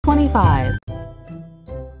25.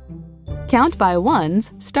 Count by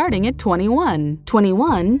ones starting at 21.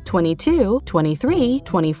 21, 22, 23,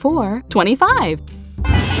 24, 25.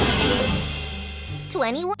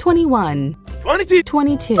 21, 21, 22,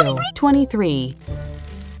 22, 23,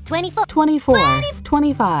 24, 24,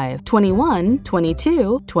 25, 21,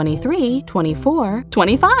 22, 23, 24,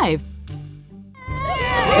 25.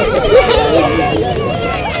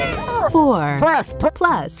 4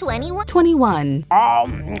 plus 21, 21.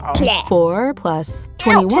 plus 4 plus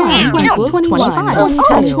 21 Ow. equals 25. Ow.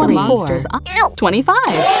 Touch the Ow. monster's eye. 25.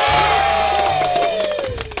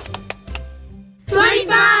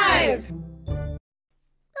 25!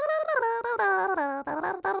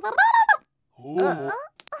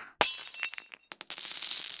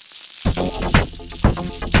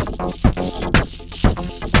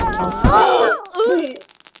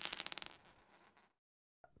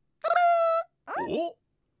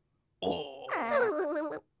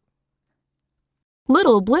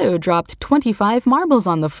 Little Blue dropped 25 marbles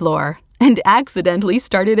on the floor and accidentally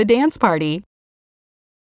started a dance party.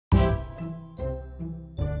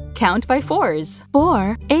 Count by fours.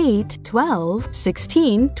 4, 8, 12,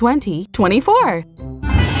 16, 20, 24.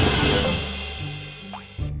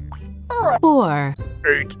 4,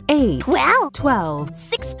 8, 12, 12,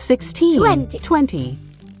 6, 16, 20, 20,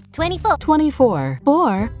 24, 24.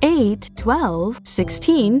 4, 8, 12,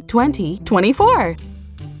 16, 20, 24.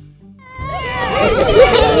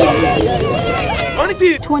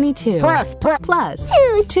 22, 22 plus 2. plus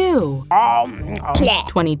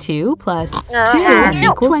 22 plus 2 Ow.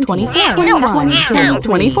 equals 24. 22,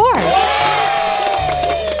 24.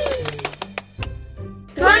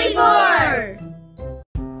 24!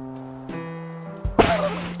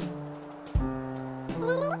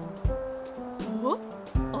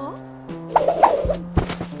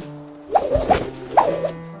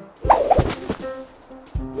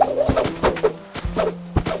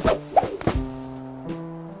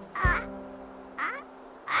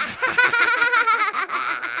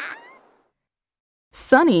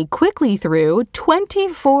 Sunny quickly threw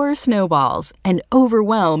 24 snowballs and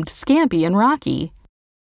overwhelmed Scampy and Rocky.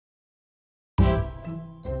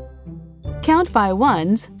 Count by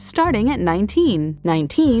ones starting at 19.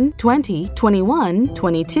 19, 20, 21,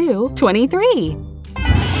 22, 23.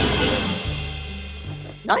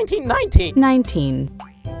 19, 19,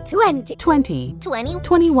 20, 20, 20,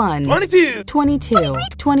 21, 22, 22,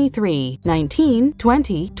 23, 19,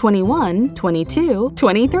 20, 21, 22,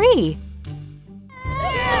 23.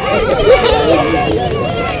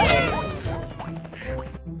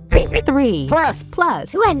 3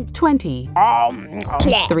 plus 20, 20.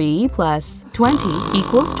 plus 3 plus 20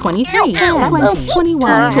 equals 23. Ow. 20,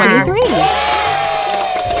 21, 23.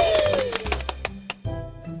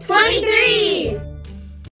 23!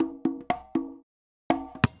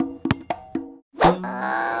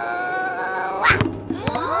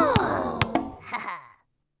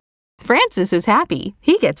 Francis is happy.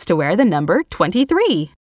 He gets to wear the number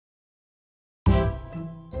 23.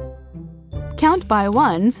 Count by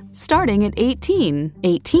ones starting at 18.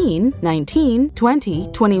 18, 19, 20,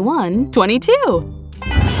 21, 22.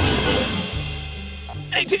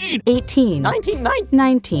 18, 19,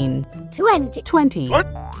 20, 20,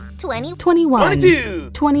 20, 21,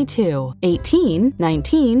 22, 22, 18,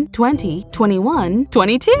 19, 20, 21,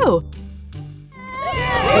 22.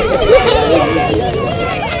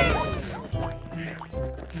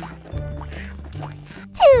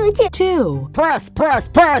 2 plus plus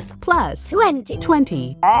 20,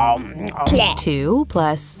 20. plus 2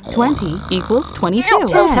 plus 20 equals 22.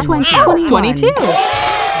 Ow. 20, Ow. 21. 22.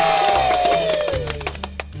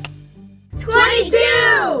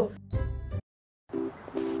 22!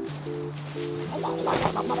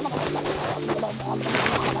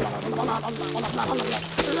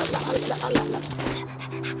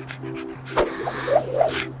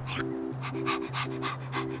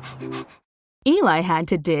 Eli had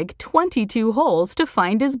to dig 22 holes to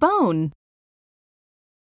find his bone.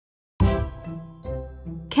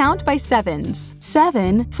 Count by sevens.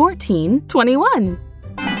 7, 14, 21.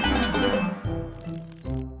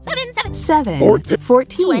 7,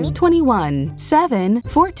 14, 20. 21. 7,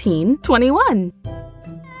 14, 21.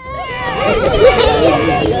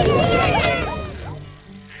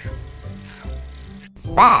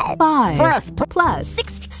 5 plus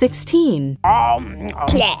 16.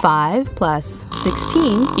 plus 5 plus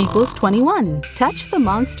 16 equals 21. Touch the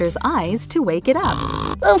monster's eyes to wake it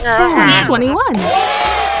up. 10, 21.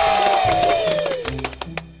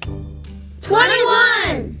 21!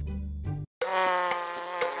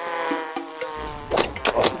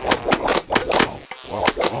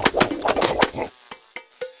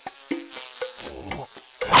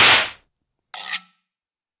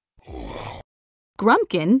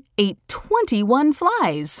 Grumpkin ate 21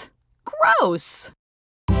 flies. Gross!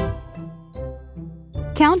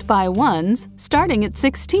 Count by ones, starting at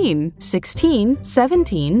 16. 16,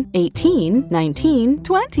 17, 18, 19,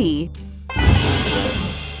 20.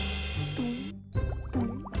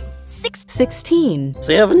 16,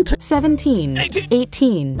 17,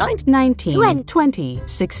 18, 19, 20.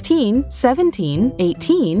 16, 17,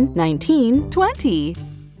 18, 19, 20.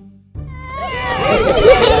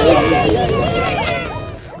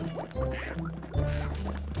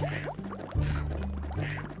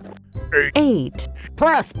 8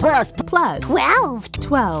 Plus. plus 12.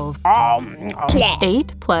 12. Plus.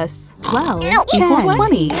 8 plus 12 No. equals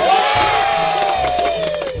 20.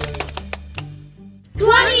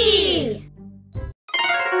 20.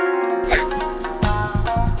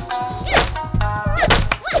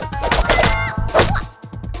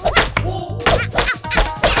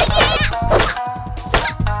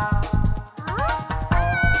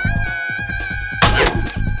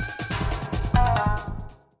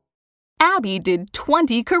 Abby did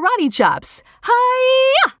 20 karate chops.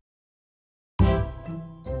 Hi-ya!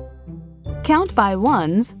 Count by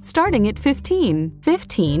ones, starting at 15.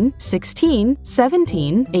 15, 16,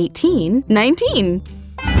 17, 18, 19.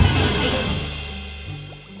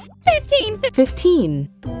 15. 15,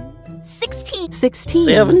 16.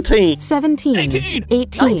 16, 17,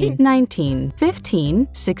 18, 19, 15,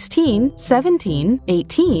 16, 17,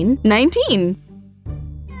 18, 19.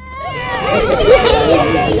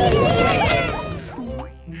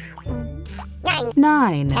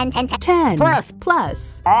 9 10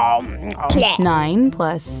 plus 9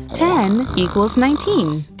 plus 10 equals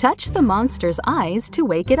 19. Touch the monster's eyes to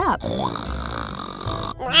wake it up. 10,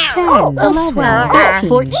 11, 13,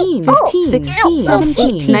 14, 15, 16,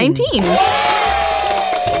 17, 19.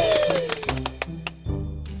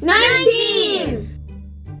 19.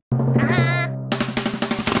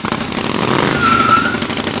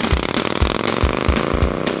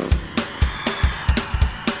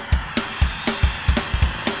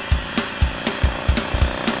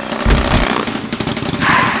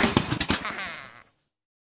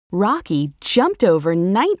 Rocky jumped over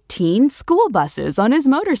 19 school buses on his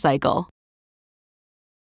motorcycle.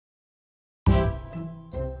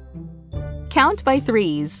 Count by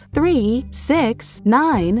threes. 3, 6,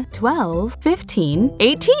 9, 12, 15,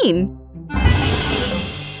 18.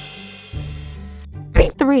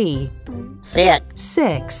 3,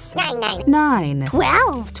 6, 9,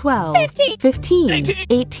 12. 12, 15,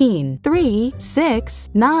 18. 3, 6,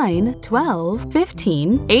 9, 12,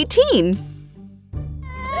 15, 18.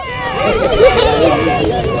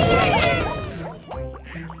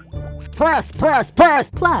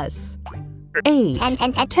 8,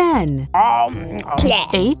 10.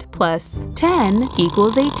 8 plus 10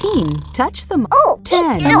 equals 18. Touch them.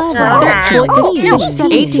 10, 11, 13,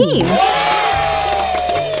 17, 18.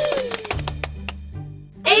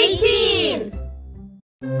 18.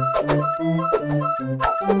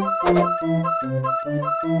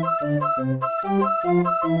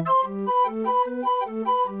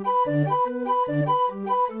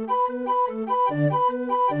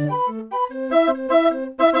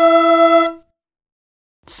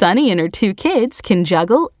 Sunny and her 2 kids can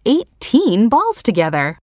juggle 18 balls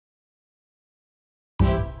together.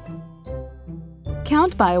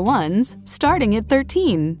 Count by ones, starting at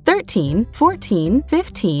 13. 13, 14,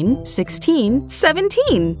 15, 16,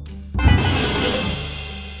 17.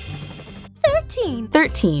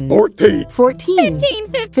 13, 14,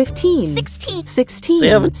 15,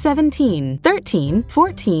 16, 17. 13,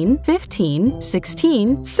 14, 15,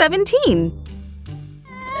 16, 17.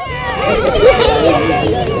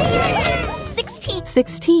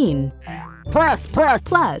 16 plus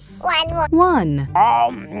 1.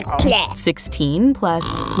 16 plus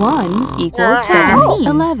 1 equals 17.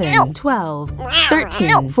 11, 12,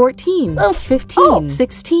 13, 14, 15,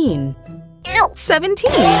 16,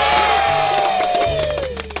 17.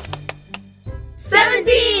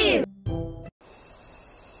 17.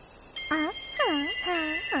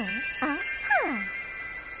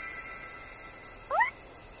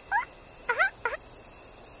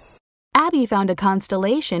 Abby found a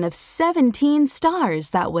constellation of 17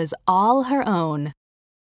 stars that was all her own.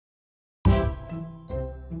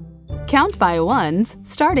 Count by ones,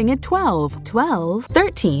 starting at 12. 12,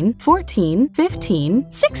 13, 14,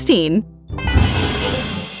 15, 16.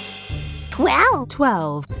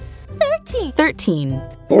 12, 13,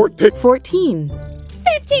 14,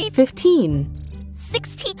 15,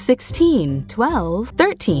 16, 12,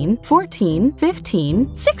 13, 14,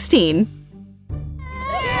 15, 16.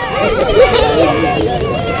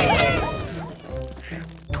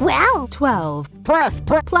 12 12. 12 Plus.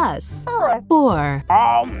 plus 4. 4.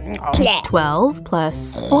 Play. 12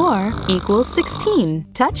 plus 4 equals 16.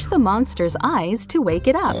 Touch the monster's eyes to wake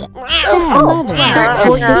it up. 10, 11, 13,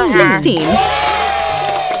 14, 16.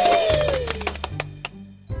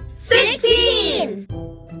 16.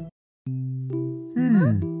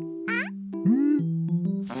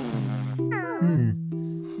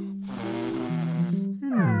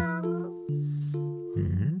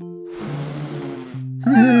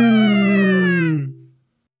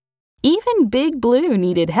 Even Big Blue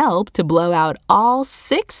needed help to blow out all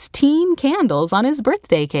 16 candles on his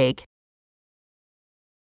birthday cake.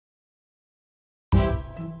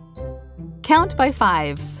 Count by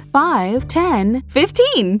fives. 5, 10,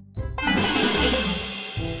 15.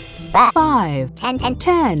 5, 10.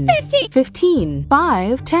 10, 15. 15.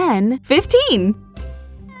 5, 10, 15.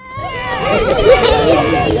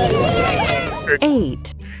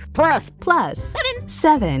 8 plus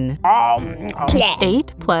 7. Play.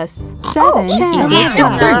 8 plus 7 10.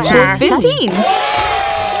 equals 15.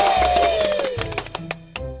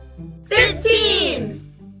 15.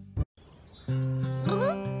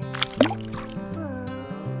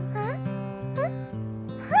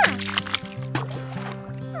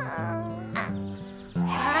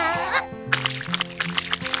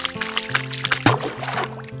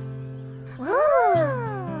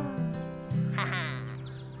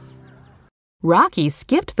 Rocky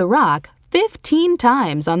skipped the rock 15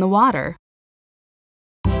 times on the water.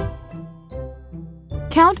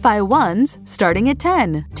 Count by ones starting at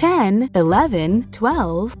 10. 10, 11,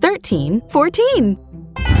 12, 13, 14.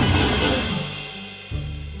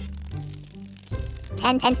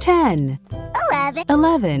 10. 10, 11.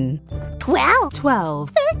 11, 12.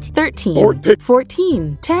 12, 13,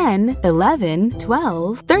 14, 10, 11,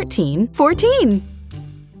 12, 13, 14.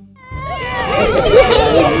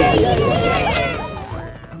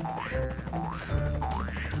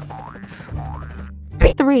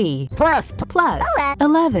 3 Plus. plus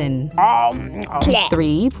 11. Play.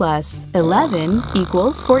 3 plus 11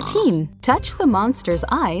 equals 14. Touch the monster's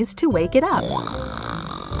eyes to wake it up.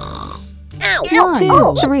 1,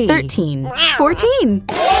 2, 3, 13, 14.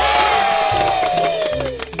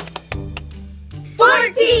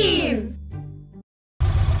 14.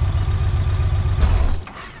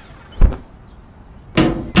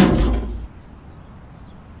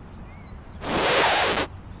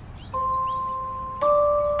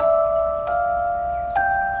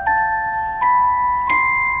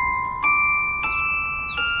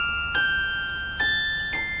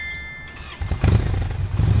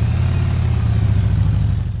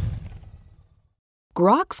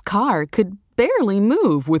 Grok's car could barely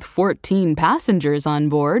move with 14 passengers on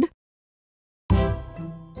board.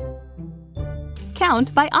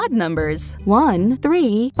 Count by odd numbers. 1,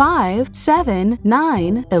 3, 5, 7,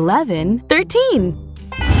 9, 11, 13.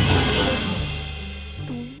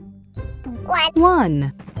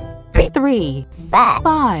 1, 3,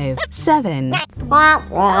 5, 7,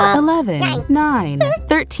 11, 9,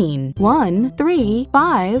 13. 1, 3,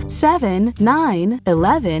 5, 7, 9,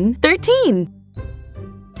 11, 13.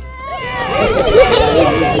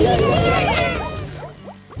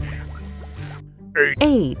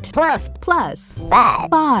 8 plus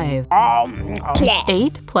 5. Play.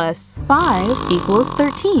 8 plus 5 equals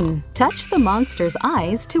 13. Touch the monster's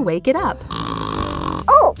eyes to wake it up.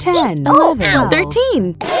 10, 11,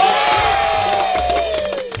 13.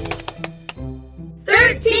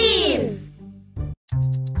 13.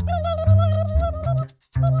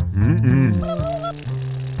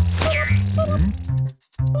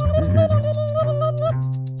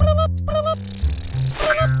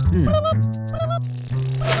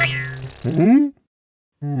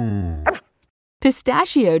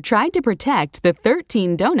 Pistachio tried to protect the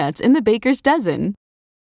 13 donuts in the baker's dozen.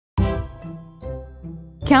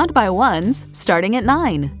 Count by ones starting at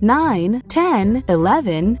 9. 9, 10,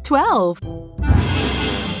 11, 12.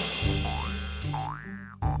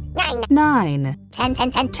 9, 10.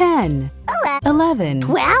 10, 11,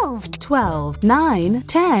 12. 12, 9,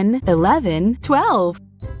 10, 11, 12.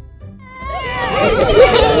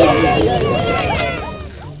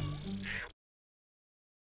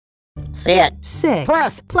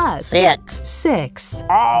 6 plus 6.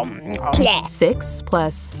 Play. 6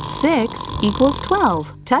 plus 6 equals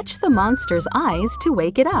 12. Touch the monster's eyes to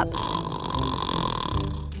wake it up.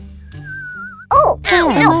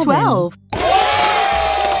 10, 12. 12.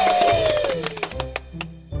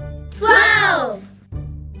 12.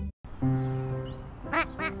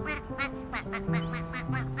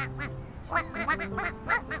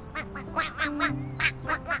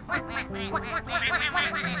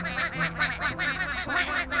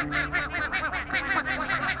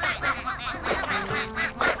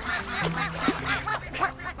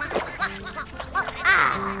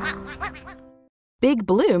 Big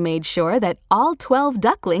Blue made sure that all 12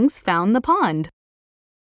 ducklings found the pond.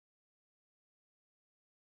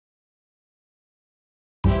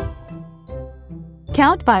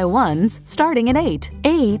 Count by ones starting at 8.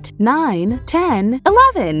 8, 9, 10,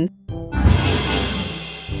 11.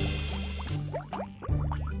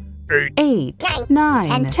 8,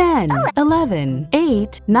 9, 10, 11.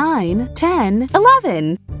 8, 9, 10,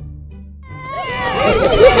 11.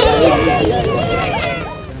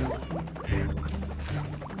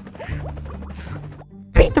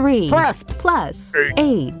 3 plus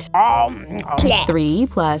 8. 3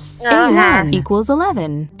 plus 8 equals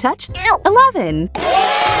 11. Touch 11.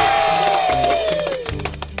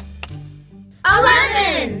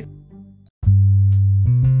 11.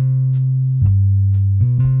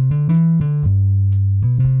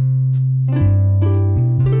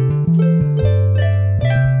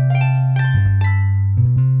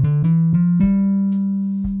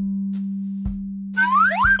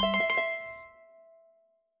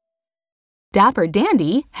 Dapper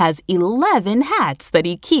Dandy has 11 hats that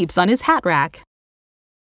he keeps on his hat rack.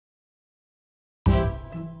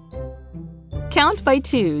 Count by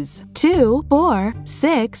twos. 2, 4,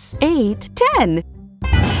 6, 8, 10.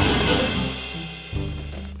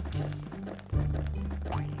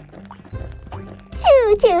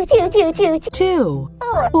 2,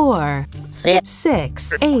 4,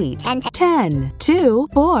 6, 8, 10. 2,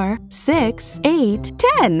 4, 6, 8,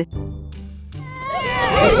 10.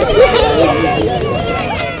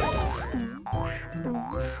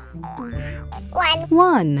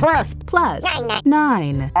 1 plus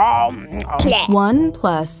 9. 1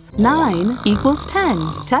 plus 9 equals 10.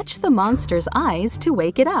 Touch the monster's eyes to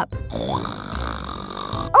wake it up.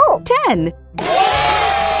 10.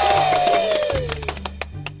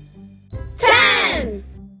 10.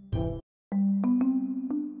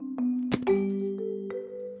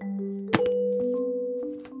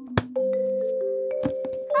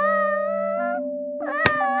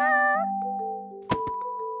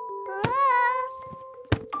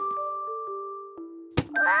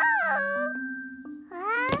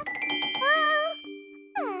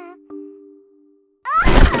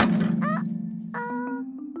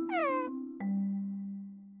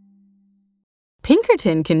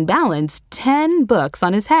 Pinkerton can balance 10 books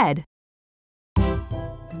on his head.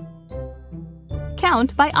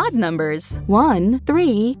 Count by odd numbers. 1,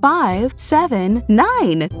 3, 5, 7,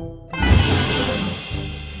 9.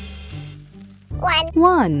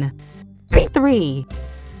 1, 3,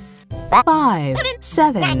 5,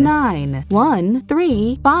 7, 9. 1,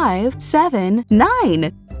 3, 5, 7,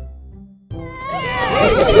 9.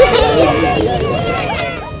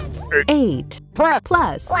 8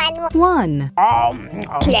 plus 1.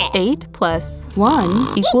 8 plus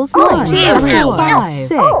 1 equals 9. 2, 4, 5,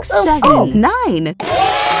 6, 7, 9.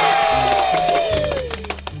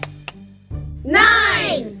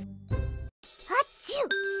 9.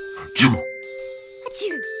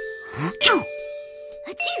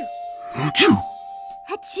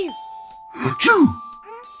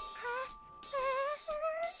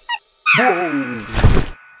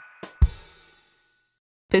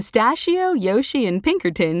 Pistachio, Yoshi, and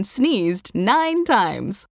Pinkerton sneezed 9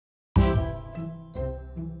 times.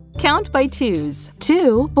 Count by twos.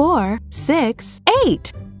 2, 4, 6,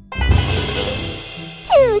 8.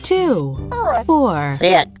 2, 4,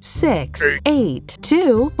 6, 8.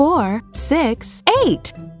 2, 4, 6,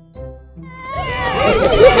 8.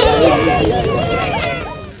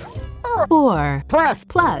 4 plus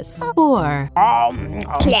 4.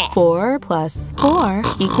 4 plus 4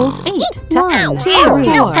 equals 8. 1, 2, 3,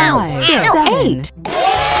 4, 5, 6, 8.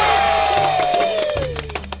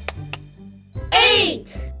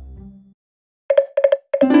 8.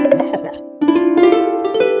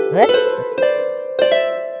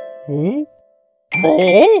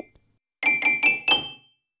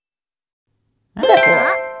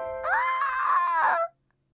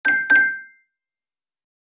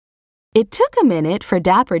 It took a minute for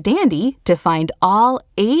Dapper Dandy to find all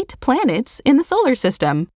 8 planets in the solar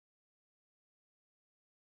system.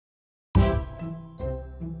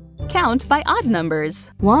 Count by odd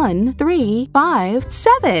numbers. 1, 3, 5,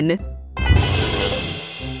 7.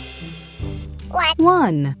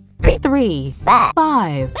 1, 3,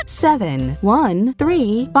 5, 7. 1,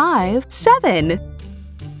 3, 5, 7.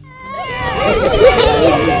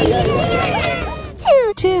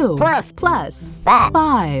 2 plus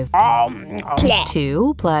 5.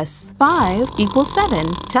 2 plus 5 equals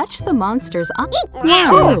 7. Touch the monster's eye. 1,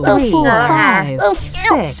 2, 3, 4, 5,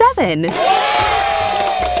 6, 7.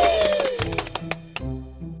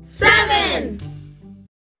 7.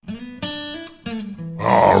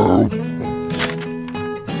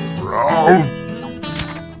 8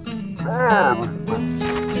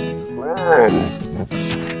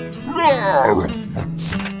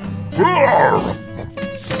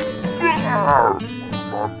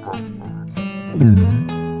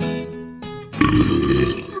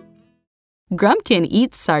 Grumpkin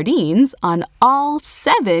eats sardines on all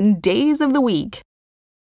 7 days of the week.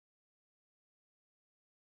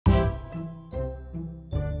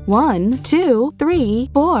 1, 2, 3,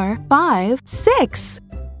 4, 5, 6.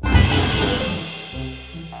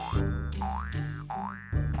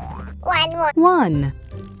 1,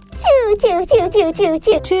 2,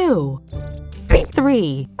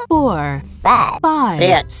 3, 4,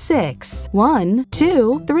 5, 6. 1,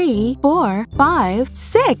 2, 3, 4, 5,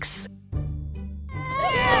 6.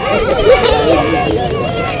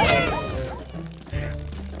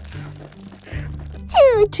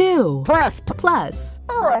 2 plus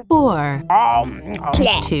 4.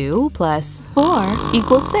 2 plus 4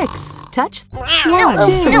 equals 6. Touch 1,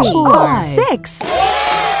 2, 4, 6.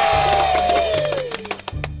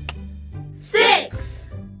 6.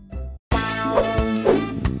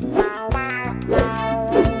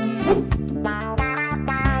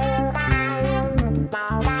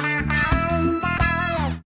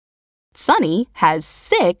 Sunny has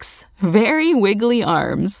 6 very wiggly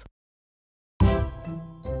arms.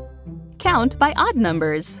 Count by odd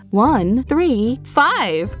numbers. 1, 3,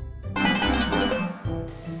 5.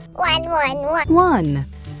 1,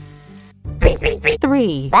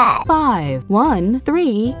 3, 5. 1,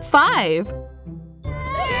 3, 5.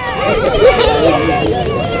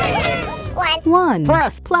 1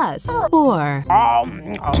 plus 4.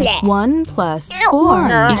 1 plus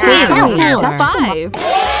 4 equals 5. 5.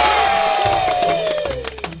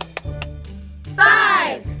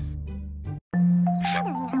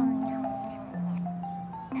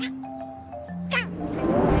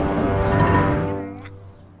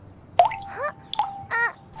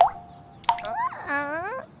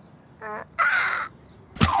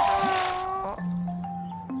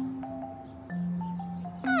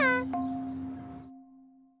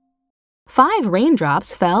 5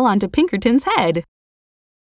 raindrops fell onto Pinkerton's head.